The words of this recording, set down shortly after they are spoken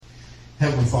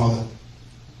Heavenly Father,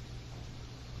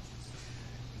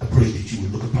 I pray that you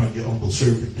would look upon your humble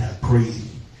servant. I pray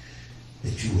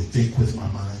that you would think with my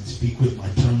mind, speak with my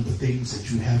tongue the things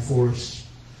that you have for us.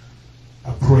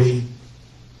 I pray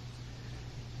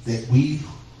that we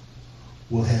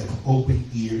will have open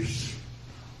ears,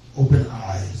 open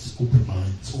eyes, open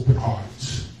minds, open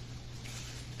hearts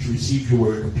to receive your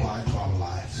word applied to our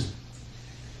lives.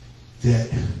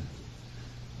 That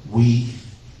we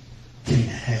can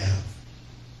have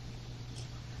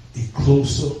a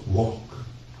closer walk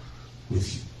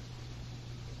with you.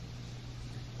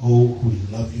 Oh, we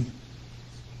love you.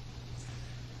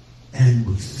 And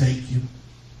we thank you.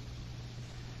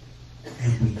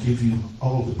 And we give you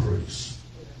all the praise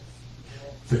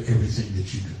for everything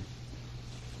that you do.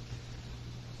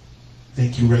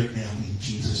 Thank you right now in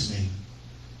Jesus' name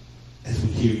as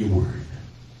we hear your word.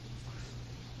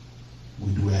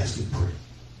 We do ask and pray.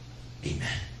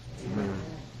 Amen. Amen.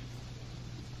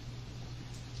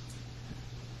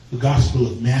 The Gospel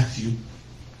of Matthew,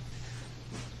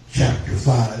 chapter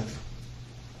 5,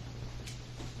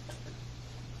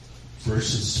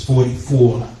 verses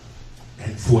 44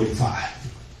 and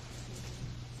 45.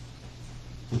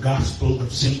 The Gospel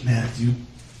of St. Matthew,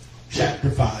 chapter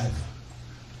 5,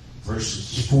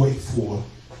 verses 44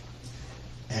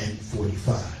 and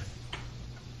 45.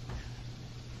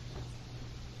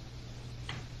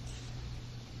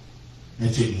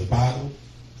 It's in your Bible,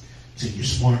 it's in your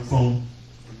smartphone,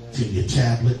 it's in your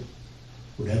tablet,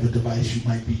 whatever device you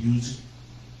might be using.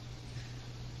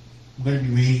 I'm going to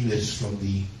be reading this from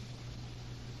the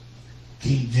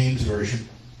King James Version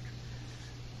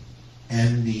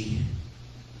and the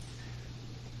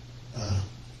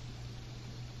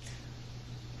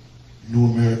New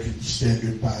American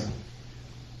Standard Bible.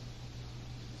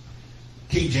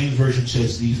 King James Version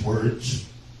says these words: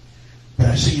 "But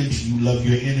I say unto you, love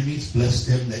your enemies, bless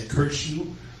them that curse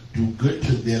you, do good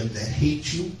to them that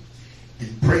hate you,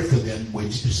 and pray for them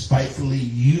which despitefully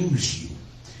use you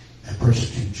and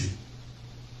persecute you,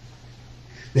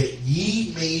 that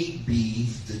ye may be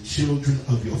the children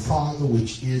of your Father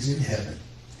which is in heaven.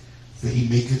 For he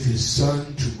maketh his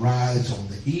sun to rise on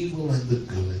the evil and the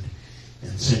good,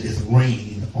 and sendeth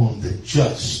rain on the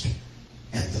just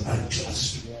and the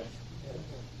unjust."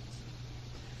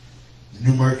 The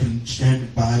New American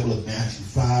Standard Bible of Matthew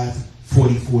 5,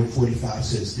 44 and 45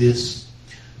 says this: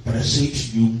 "But I say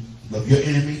to you, love your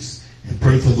enemies and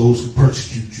pray for those who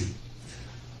persecute you,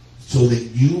 so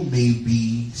that you may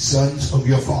be sons of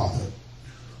your Father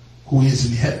who is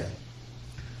in heaven.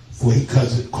 For he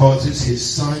causes his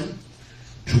sun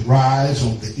to rise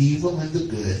on the evil and the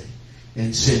good,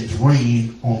 and sends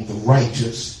rain on the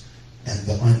righteous and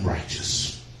the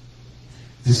unrighteous."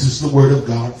 This is the word of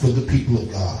God for the people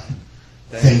of God.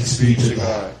 Thanks be to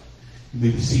God. You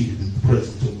may be seated in the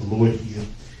presence of the Lord here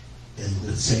in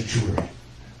the sanctuary.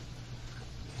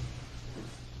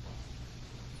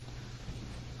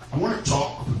 I want to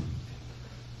talk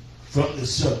from the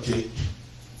subject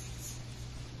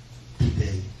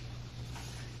today: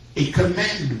 a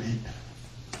commandment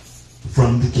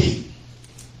from the King.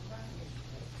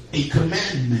 A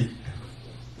commandment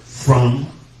from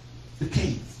the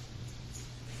King.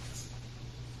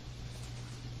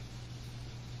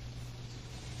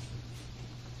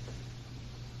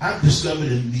 I've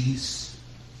discovered in these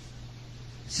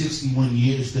 61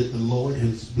 years that the Lord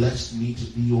has blessed me to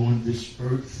be on this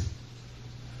earth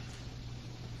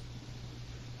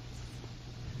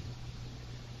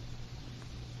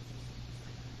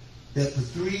that the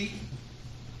three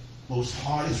most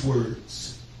hardest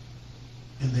words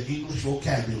in the English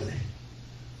vocabulary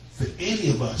for any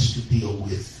of us to deal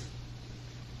with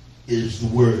is the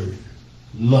word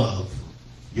love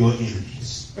your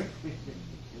enemies.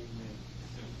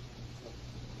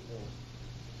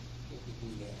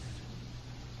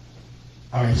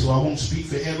 All right, so I won't speak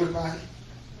for everybody,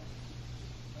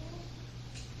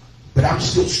 but I'm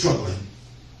still struggling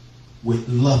with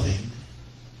loving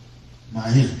my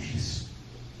enemies.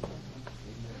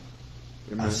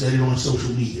 I said it on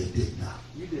social media, didn't I?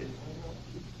 You did.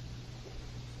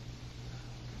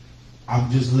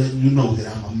 I'm just letting you know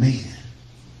that I'm a man.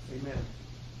 Amen.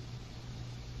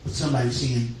 But somebody's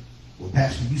saying, well,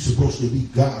 Pastor, you're supposed to be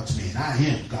God's man. I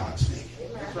am God's man.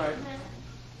 That's right.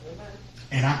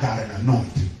 And I got an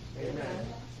anointing. Amen.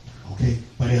 Okay?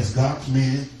 But as God's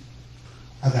man,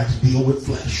 I got to deal with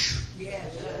flesh. Yeah.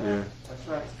 That's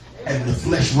right. And the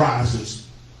flesh rises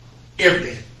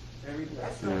every day. Every day.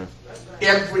 Yeah.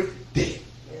 Every day.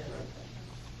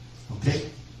 Okay?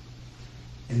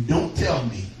 And don't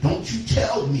you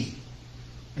tell me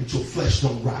that your flesh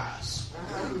don't rise.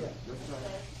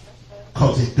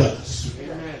 Because it does.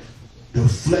 Amen. the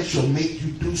flesh will make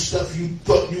you do stuff you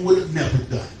thought you would have never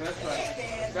done. That's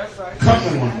right. That's right.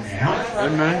 Come on now.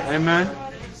 Amen. Amen.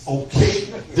 Okay,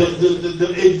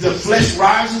 the flesh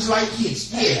rises like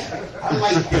yeast. Yeah, I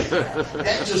like that.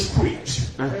 That just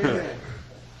preached.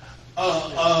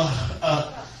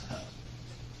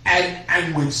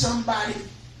 And when somebody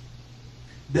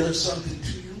does something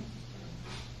to you,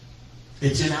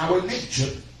 it's in our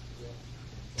nature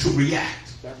to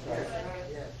react.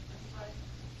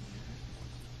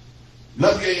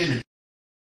 Love your enemy.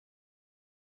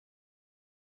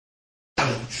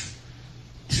 Challenge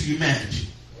to humanity.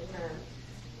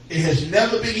 It has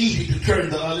never been easy to turn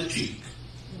the other cheek.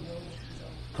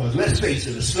 Because let's face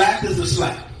it, a slap is a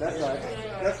slap. That's right.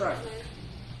 That's right.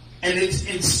 And its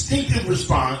instinctive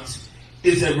response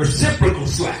is a reciprocal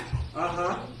slap.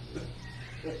 Uh-huh.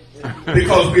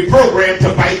 Because we're programmed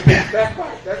to bite back. That's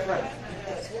right. That's right.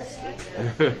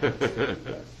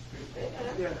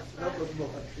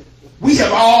 We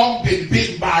have all been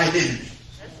bitten by an enemy.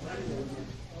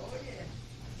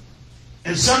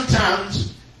 And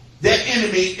sometimes that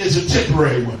enemy is a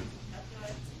temporary one.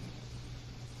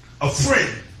 A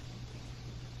friend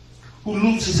who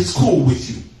loses his cool with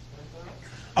you.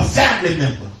 A family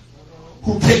member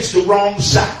who takes the wrong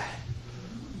side.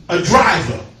 A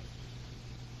driver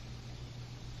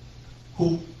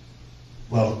who,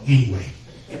 well, anyway.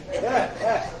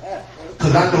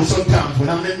 Because I know sometimes when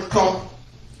I'm in the car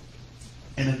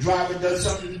and a driver does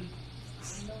something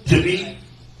to me,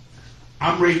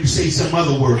 I'm ready to say some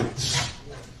other words.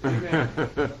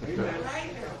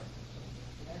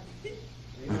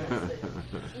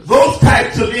 Those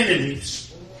types of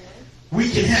enemies we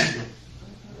can handle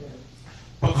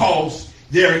because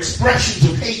their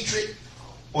expressions of hatred,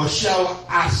 or shall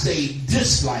I say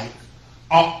dislike,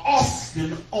 are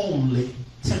often only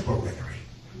temporary.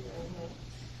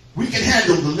 We can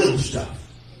handle the little stuff.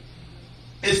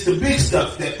 It's the big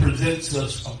stuff that presents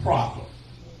us a problem.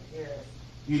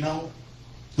 You know,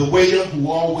 the waiter who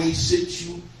always sits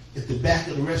you at the back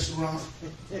of the restaurant.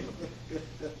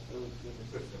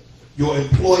 Your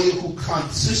employer who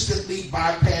consistently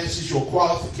bypasses your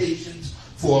qualifications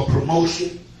for a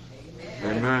promotion.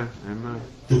 Amen. Amen.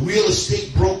 The real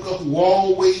estate broker who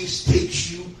always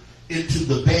takes you into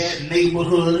the bad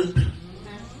neighborhood.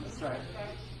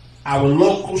 Our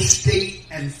local, state,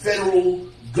 and federal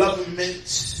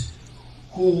governments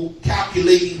who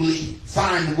calculatingly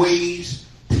find ways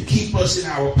to keep us in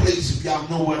our place, if y'all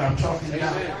know what I'm talking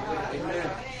about.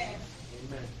 Amen.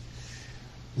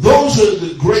 Those are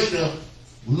the greater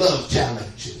love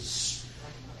challenges.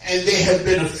 And there have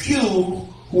been a few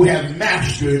who have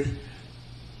mastered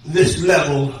this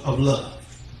level of love.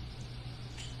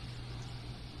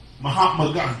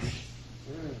 Mahatma Gandhi,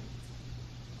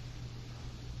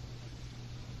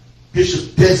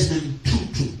 Bishop Desmond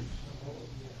Tutu,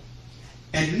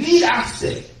 and need I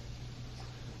say,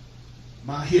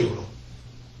 my hero,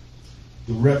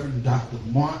 the Reverend Dr.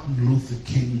 Martin Luther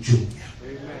King Jr.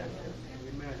 Amen.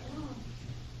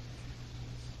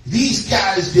 These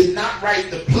guys did not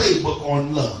write the playbook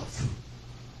on love,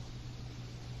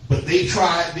 but they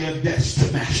tried their best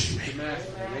to master it.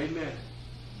 Amen.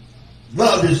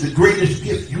 Love is the greatest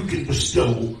gift you can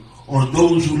bestow on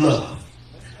those who love,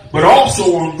 but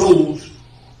also on those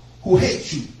who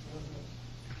hate you,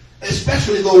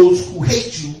 especially those who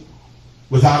hate you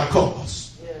without a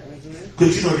cause.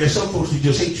 Because you know there's some folks who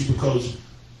just hate you because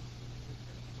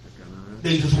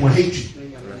they just want to hate you.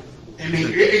 I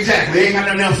mean, exactly, they ain't got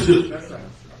nothing else to do.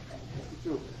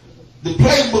 The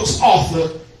playbook's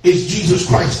author is Jesus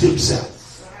Christ himself.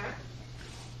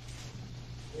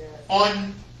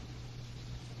 On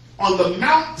the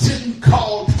mountain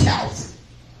called Calvary,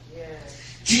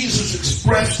 Jesus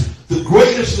expressed the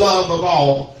greatest love of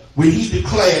all when he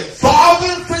declared,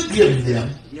 "Father, forgive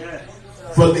them,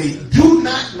 for they do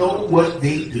not know what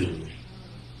they do."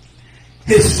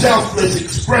 His selfless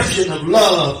expression of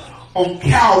love on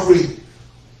Calvary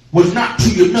was not to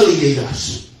humiliate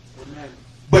us,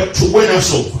 but to win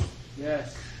us over.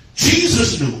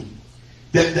 Jesus knew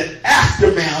that the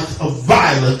aftermath of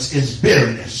violence is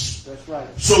bitterness.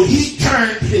 So he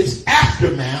turned his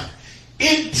aftermath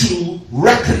into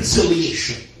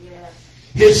reconciliation.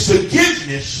 His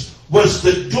forgiveness was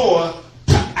the door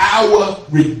to our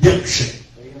redemption.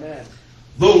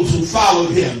 Those who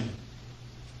followed him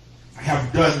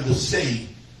have done the same.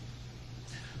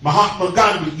 Mahatma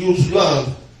Gandhi used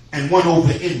love and won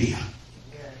over India.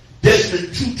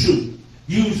 Desmond Tutu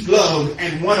used love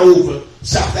and won over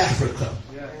South Africa.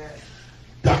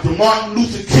 Dr. Martin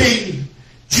Luther King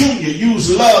Jr.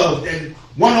 used love and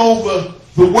won over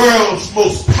the world's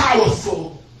most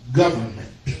powerful government.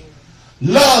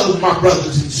 Love, my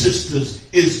brothers and sisters,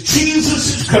 is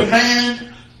Jesus'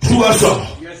 command to us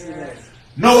all. Yes, it is.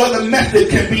 No other method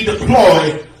can be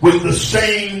deployed with the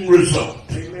same result.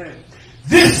 Amen.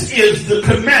 This is the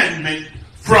commandment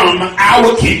from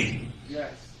our King.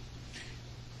 Yes.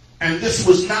 And this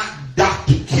was not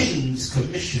Dr. King's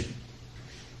commission.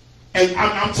 And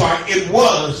I'm sorry, it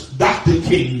was Dr.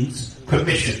 King's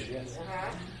commission. Yes.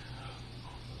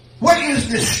 What is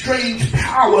this strange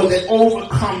power that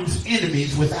overcomes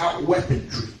enemies without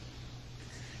weaponry?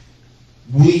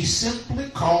 We simply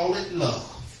call it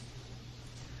love.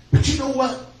 But you know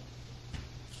what?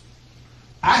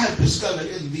 I have discovered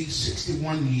in these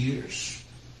 61 years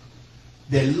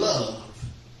that love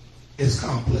is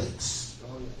complex.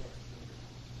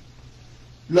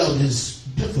 Love is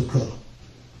difficult.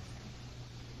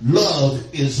 Love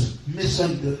is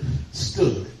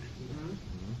misunderstood.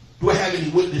 Do I have any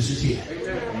witnesses here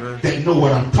Amen. that know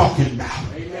what I'm talking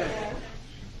about? Amen.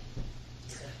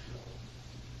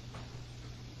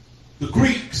 The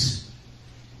Greeks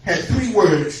had 3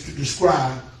 words to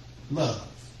describe love.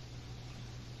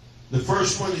 The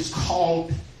first one is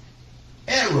called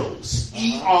eros,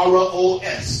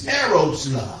 E-R-O-S,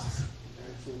 eros love.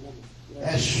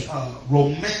 That's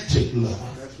romantic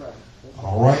love. That's right.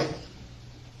 All right?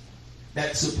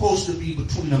 That's supposed to be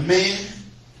between a man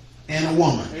and a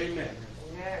woman.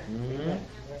 Amen.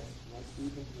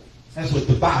 That's what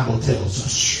the Bible tells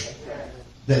us.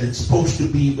 That it's supposed to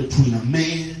be between a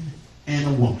man and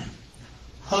a woman.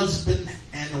 Husband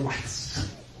and a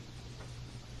wife.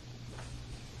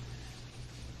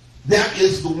 That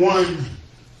is the one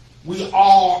we are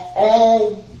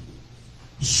all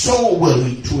so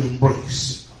willing to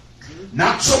embrace.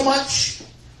 Not so much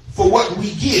for what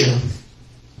we give,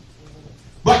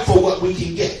 but for what we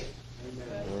can get.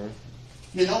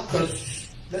 You know, because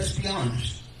let's be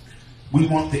honest. We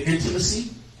want the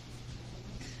intimacy.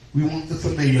 We want the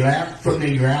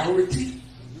familiarity.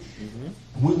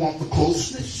 We want the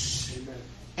closeness.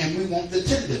 And we want the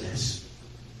tenderness.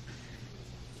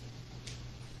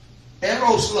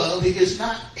 Eros love is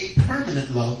not a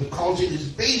permanent love because it is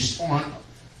based on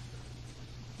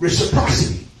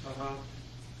reciprocity.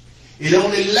 It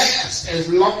only lasts as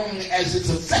long as its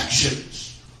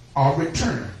affections are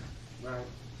returned. Right.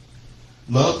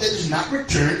 Love that is not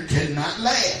returned cannot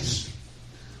last.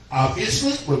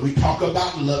 Obviously, when we talk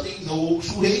about loving those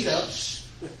who hate us,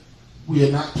 we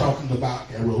are not talking about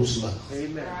eros love.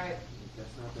 Amen. Right.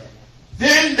 That's not that.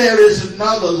 Then there is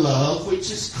another love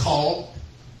which is called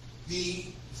the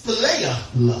philia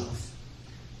love.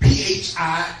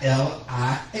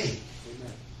 P-H-I-L-I-A. Amen.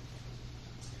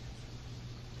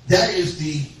 That is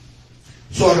the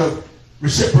sort of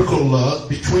reciprocal love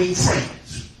between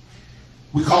friends.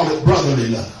 We call it brotherly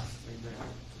love. Amen.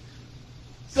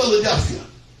 Philadelphia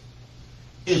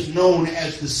is known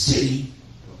as the city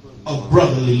of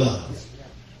brotherly love.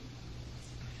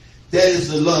 That is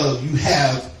the love you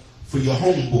have for your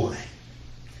homeboy,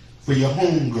 for your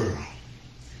homegirl,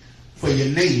 for your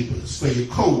neighbors, for your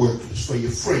co-workers, for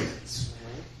your friends.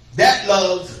 That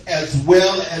love, as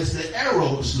well as the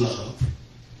eros love,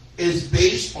 is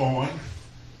based on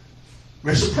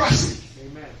reciprocity.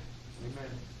 Amen.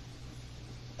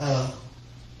 Amen.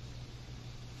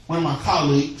 One of my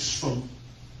colleagues from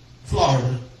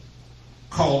Florida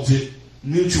calls it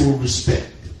mutual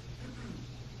respect.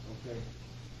 Okay.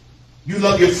 You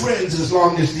love your friends as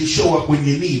long as they show up when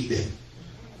you need them.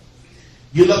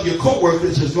 You love your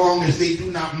co-workers as long as they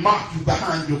do not mock you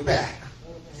behind your back.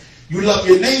 You love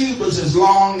your neighbors as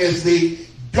long as they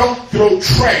don't throw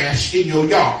trash in your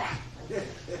yard,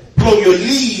 blow your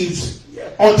leaves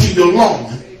onto your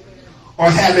lawn, or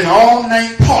have an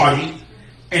all-night party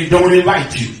and don't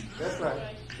invite you. That's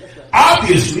right. That's right.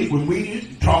 Obviously, when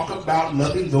we talk about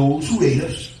loving those who hate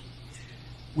us,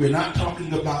 we're not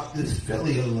talking about this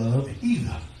filial love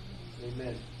either.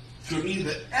 Amen. So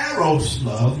neither eros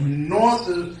love nor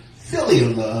the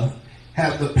filial love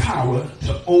have the power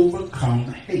to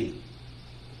overcome hate.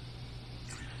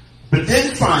 But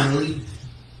then finally,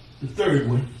 the third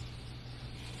one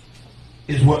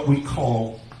is what we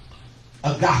call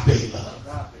agape love.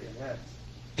 Agape, yes.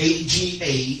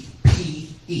 A-G-A-P-E.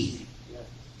 Yes.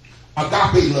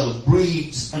 Agape love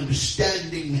breeds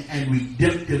understanding and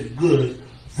redemptive good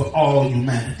for all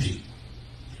humanity.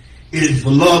 It is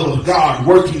the love of God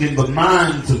working in the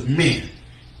minds of men.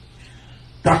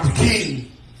 Dr.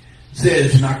 King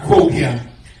says, and I quote him,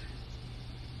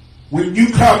 when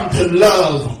you come to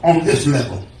love on this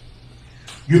level,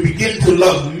 you begin to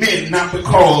love men not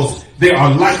because they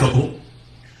are likable,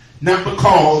 not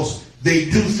because they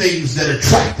do things that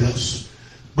attract us,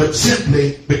 but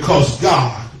simply because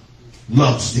God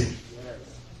loves them.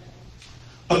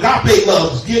 Agape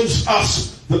love gives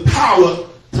us the power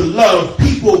to love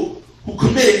people who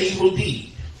commit an evil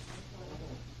deed.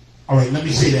 All right, let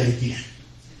me say that again.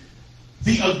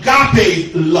 The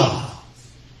agape love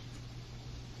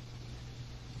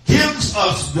gives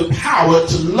us the power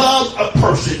to love a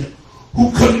person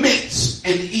who commits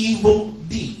an evil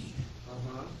deed.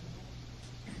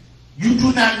 You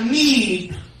do not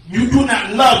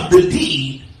love the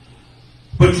deed,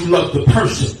 but you love the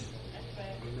person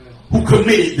who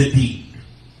committed the deed.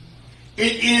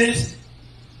 It is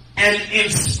an in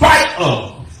spite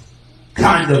of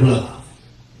kind of love.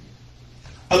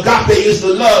 Agape is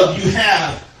the love you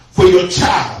have for your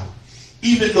child,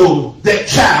 even though that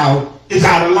child is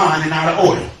out of line and out of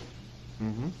order.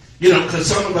 You know, because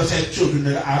some of us have children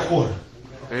that are out of order.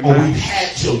 Amen. Or we've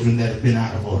had children that have been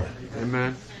out of order.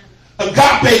 Amen.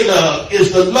 Agape love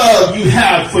is the love you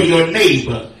have for your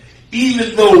neighbor,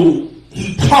 even though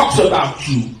he talks about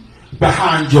you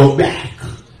behind your back.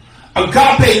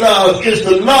 Agape love is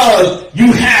the love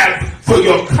you have for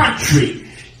your country,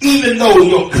 even though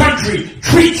your country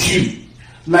treats you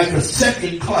like a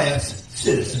second-class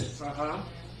citizen.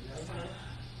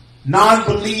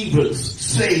 Non-believers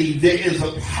say there is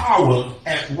a power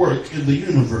at work in the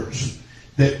universe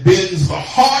that bends the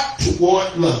heart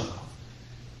toward love.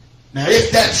 Now,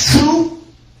 if that's true,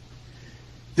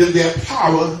 then their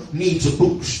power needs a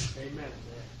boost. Amen.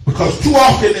 Because too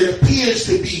often it appears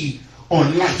to be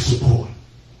on life support.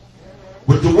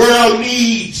 What the world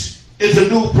needs is a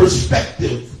new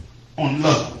perspective on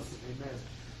love. Amen.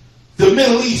 The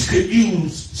Middle East could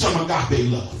use some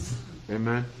agape love.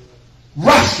 Amen.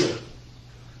 Russia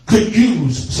could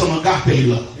use some agape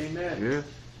love. Amen. Yeah.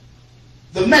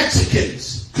 The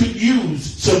Mexicans could use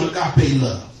some agape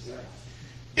love.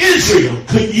 Israel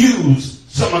could use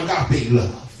some agape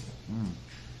love.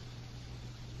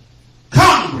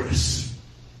 Congress,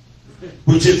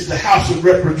 which is the House of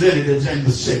Representatives and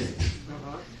the Senate,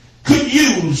 could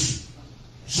use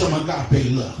some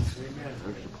agape love.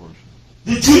 Amen.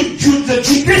 The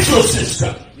judicial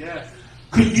system Yes.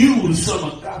 could use some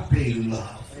agape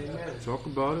love. Amen. Talk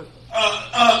about it.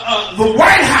 The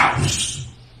White House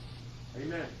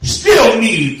Amen. still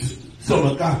needs some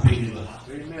agape love.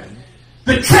 Amen.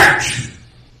 The church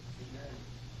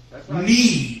That's right.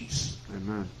 needs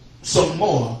Amen. some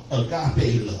more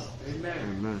agape love. Amen.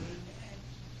 Amen.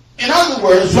 In other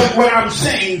words, what I'm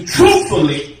saying,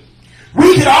 truthfully,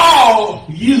 we could all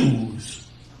use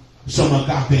some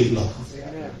agape love.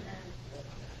 Amen.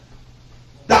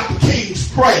 Dr. King's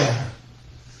prayer,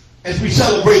 as we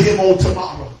celebrate him on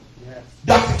tomorrow, Yes.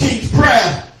 Dr. King's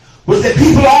prayer was that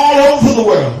people all over the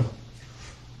world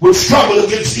would struggle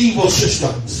against evil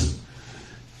systems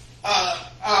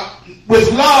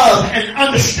with love and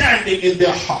understanding in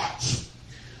their hearts.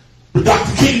 But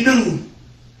Dr. King knew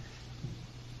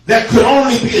that could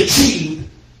only be achieved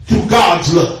through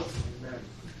God's love. Amen.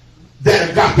 That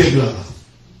agape love.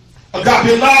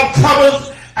 Agape love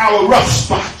covers our rough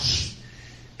spots.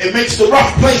 It makes the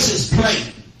rough places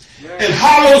plain. It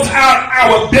hollows out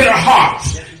our bitter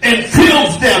hearts and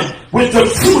fills them with the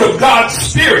fruit of God's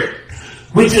Spirit,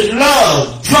 which is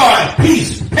love, joy,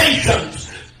 peace,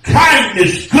 patience,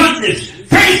 kindness, goodness,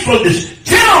 faithfulness,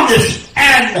 gentleness,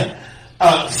 and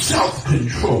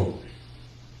self-control.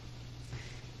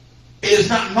 It is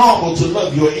not normal to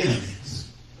love your enemies.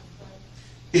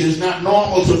 It is not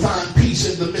normal to find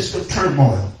peace in the midst of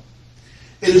turmoil.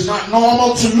 It is not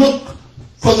normal to look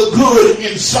for the good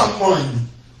in someone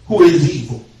who is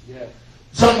evil. Yes.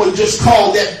 Some would just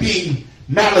call that being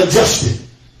maladjusted.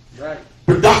 Right.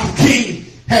 But Dr. King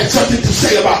had something to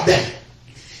say about that.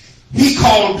 He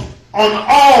called on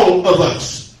all of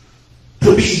us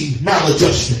to be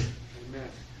maladjusted. Amen.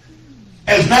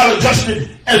 As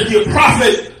maladjusted as the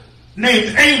prophet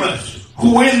named Amos,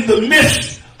 who in the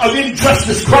midst of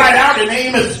injustice cried out in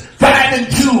Amos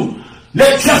 5:2,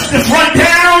 let justice run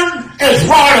down as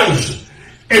waters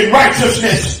and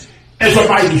righteousness as a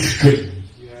mighty stream.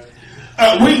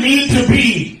 Yes. We need to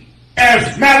be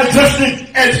as maladjusted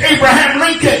as Abraham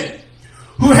Lincoln,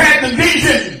 who had the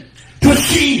vision to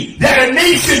see that a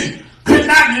nation could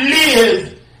not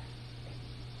live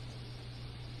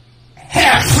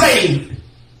half slave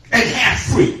and half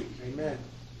free. Amen.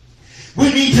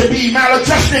 We need to be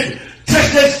maladjusted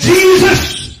just as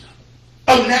Jesus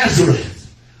of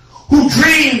Nazareth, who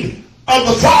dreamed of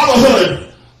the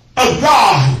fatherhood of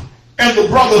God and the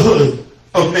brotherhood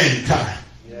of mankind.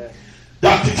 Yes.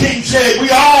 Dr. King said we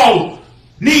all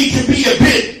need to be a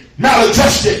bit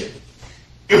maladjusted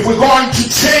if we're going to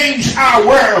change our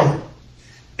world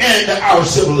and our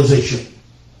civilization.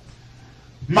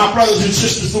 My brothers and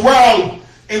sisters, the world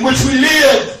in which we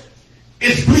live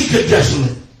is bleak and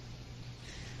desolate.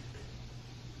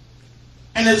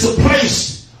 And it's a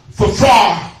place for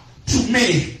far too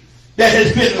many that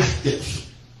has been like this.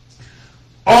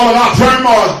 All of our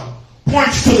turmoil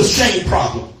points to the same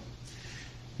problem.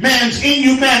 Man's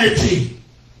inhumanity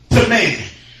to man.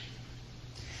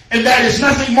 And that is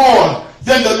nothing more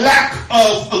than the lack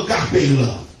of agape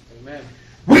love. Amen.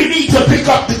 We need to pick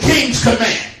up the king's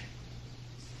command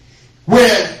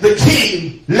where the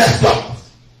king left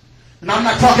off. And I'm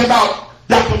not talking about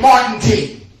Dr. Martin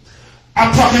King.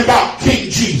 I'm talking about King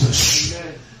Jesus.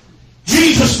 Amen.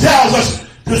 Jesus tells us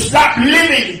to stop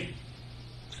living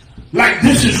like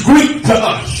this is Greek to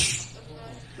us.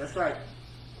 That's right.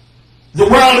 The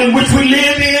world in which we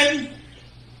live in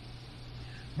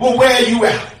will wear you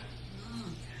out.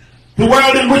 The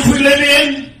world in which we live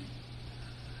in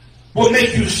will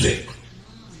make you sick.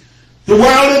 The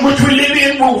world in which we live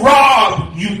in will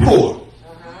rob you poor.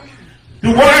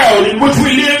 The world in which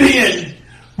we live in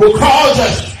will cause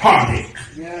us heartache.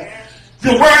 Yes.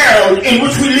 The world in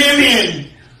which we live in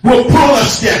will pull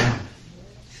us down.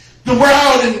 The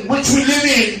world in which we live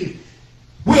in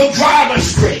will drive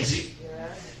us crazy.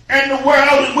 And the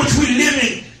world in which we live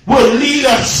in will lead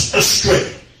us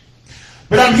astray.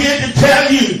 But I'm here to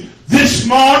tell you this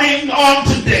morning on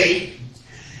today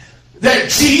that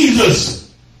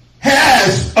Jesus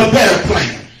has a better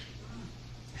plan.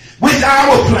 With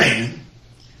our plan,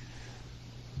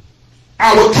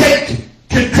 our cake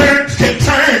can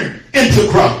turn into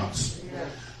crumbs.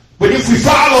 But if we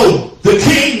follow the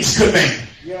king's command,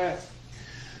 Yes.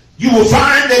 you will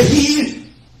find that he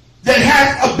that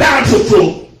hath a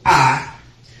bountiful eye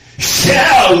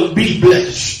shall be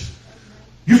blessed.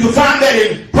 You can find that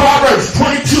in Proverbs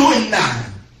 22:9.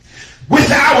 With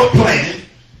our plan,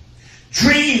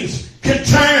 dreams can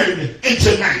turn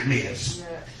into nightmares.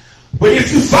 But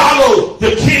if you follow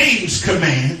the king's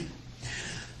command,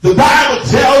 the Bible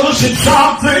tells us in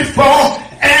Psalm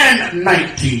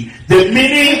 34:19 that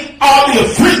many are the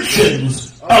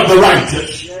afflictions of the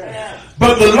righteous,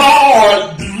 but the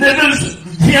Lord delivers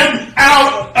him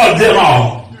out of them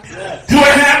all. Do I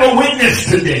have a witness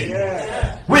today?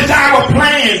 With our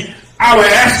plan, our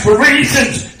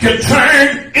aspirations can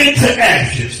turn into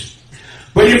ashes.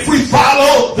 But if we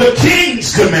follow the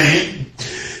king's command,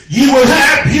 you will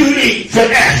have beauty for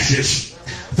ashes,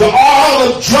 the oil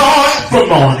of joy for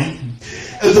mourning,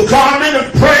 and the garment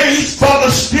of praise for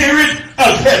the spirit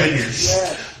of heaviness.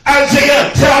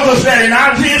 Isaiah tells us that in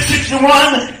Isaiah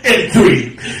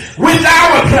 61:3. With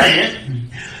our plan,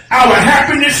 our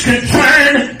happiness can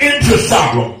turn into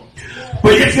sorrow.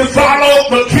 But if you follow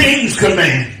the king's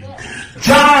command,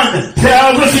 John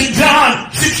tells us in John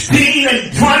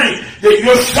 16:20 that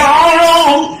your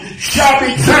sorrow shall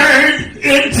be turned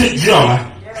into joy.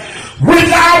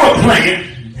 With our plan,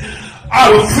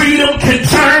 our freedom can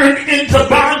turn into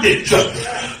bondage.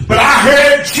 But I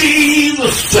heard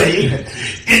Jesus say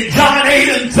in John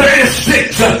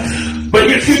 8:36, but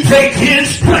if you take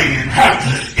his plan,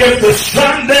 if the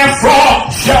Son therefore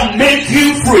shall make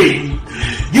you free,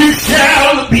 you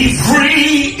shall be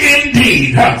free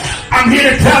indeed. I'm here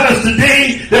to tell us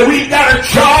today that we've got a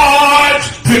charge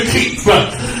to keep.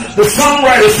 The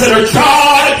songwriter said a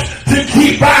charge to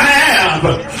keep I have.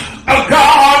 A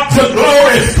God to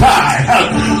glorify,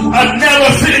 a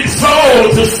never-fitting soul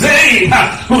to save,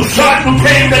 whose Son who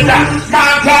came to die.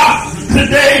 My God,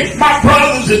 today, my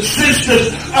brothers and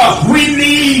sisters, we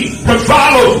need to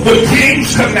follow the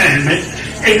King's commandment,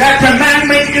 and that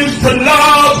commandment is to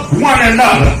love one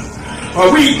another.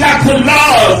 We got to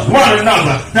love one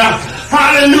another. Now,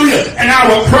 hallelujah. And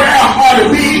our prayer ought to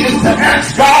be is to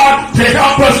ask God to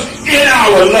help us in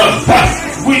our love.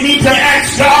 We need to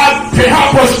ask God to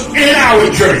help us in our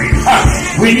journey.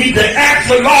 We need to ask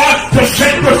the Lord to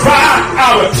sanctify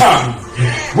our tongue.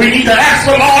 We need to ask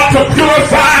the Lord to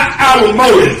purify our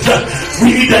motives.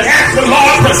 We need to ask the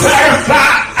Lord to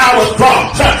clarify our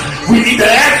thoughts. We need to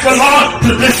ask the Lord to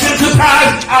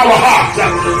desensitize our hearts.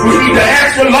 We need to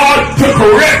ask the Lord to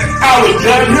correct our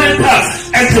judgment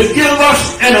and to give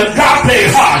us an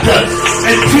agape heart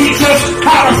and teach us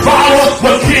how to follow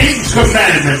the King's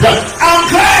commandments. I'm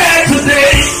glad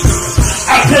today.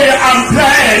 I tell you, I'm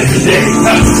glad today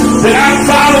that I'm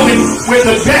following with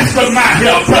the best of my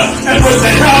help and with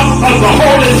the help of the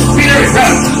Holy Spirit.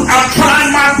 I'm trying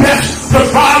my best to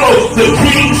follow the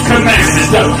King's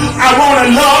commandments. I want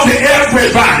to love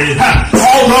everybody.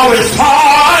 Although it's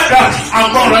hard,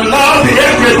 I'm going to love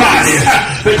everybody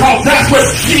because that's what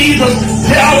Jesus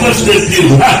tells us to do.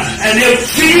 And if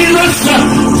Jesus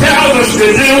tells us to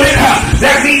do it,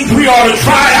 that means we ought to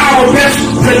try our best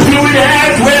to do it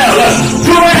as well.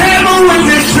 Do I have a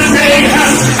witness today?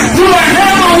 Do I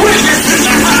have a witness in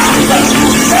the house?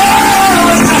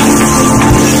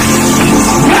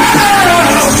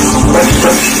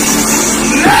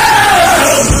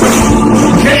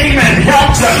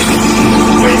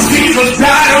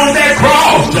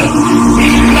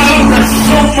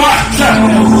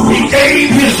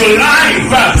 life.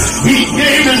 He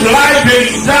gave his life and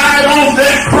he died on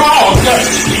that cross.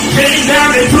 He came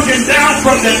down, they took him down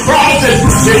from the cross and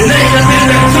they laid him in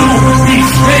the tomb. He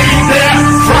stayed there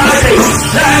Friday,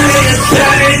 Saturday, and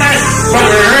Saturday night. But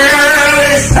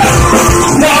early,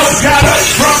 love got us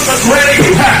from the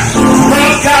grave.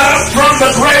 Love got us from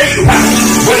the grave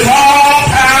with all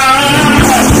power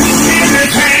in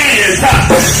his hands.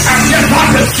 I just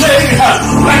want to say,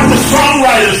 like the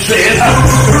songwriter said,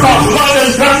 because love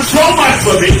has done so much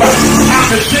for me, I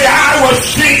can say I was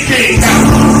sinking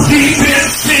deep in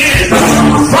sin,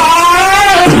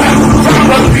 far from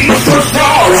the peace of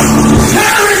sorrow,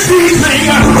 very deeply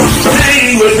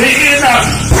staying within.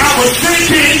 I was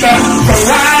sinking to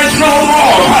rise no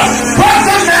more, but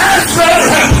the master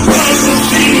of the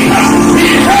sea, he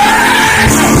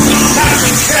heard my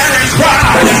despairing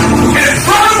cry, and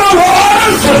from the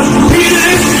waters he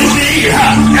lifted me,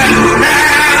 and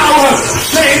now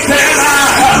Satan,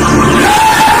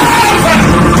 love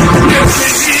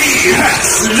lifted me,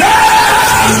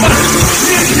 love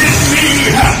lifted me,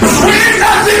 when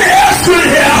nothing else could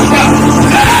help, love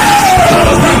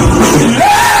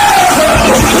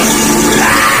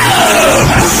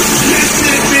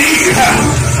lifted me.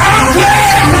 I'm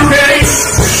glad today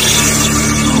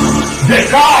that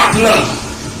God's love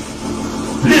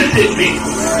lifted me.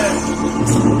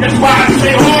 That's why I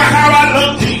say, oh, how I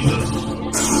love Jesus.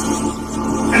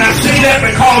 And I say that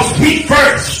because he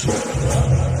first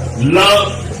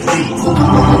loved me.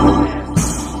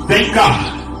 Thank God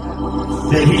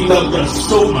that he loved us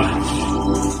so much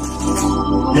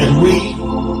that we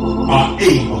are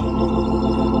able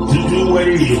to do what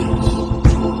it is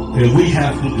that we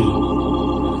have to do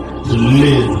to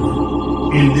live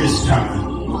in this time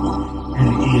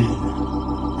and in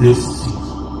this season.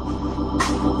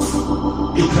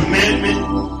 A commandment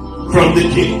from the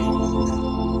King,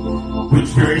 which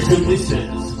very simply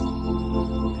says,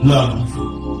 love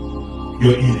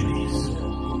your enemies.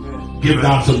 Give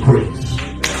God some praise.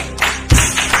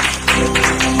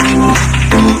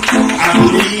 I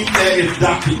believe that if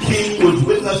Dr. King was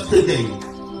with us today,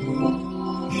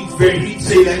 he'd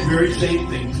say that very same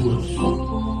thing to us.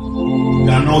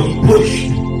 I know he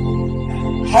pushed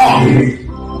hard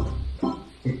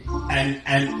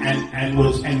and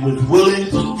was willing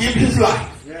to give his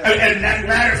life. And as a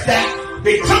matter of fact,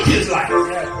 they took his life.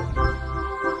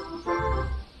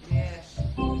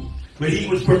 But he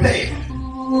was prepared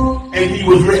and he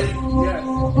was ready.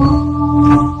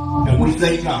 And we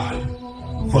thank God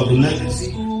for the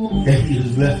legacy that he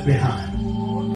has left behind.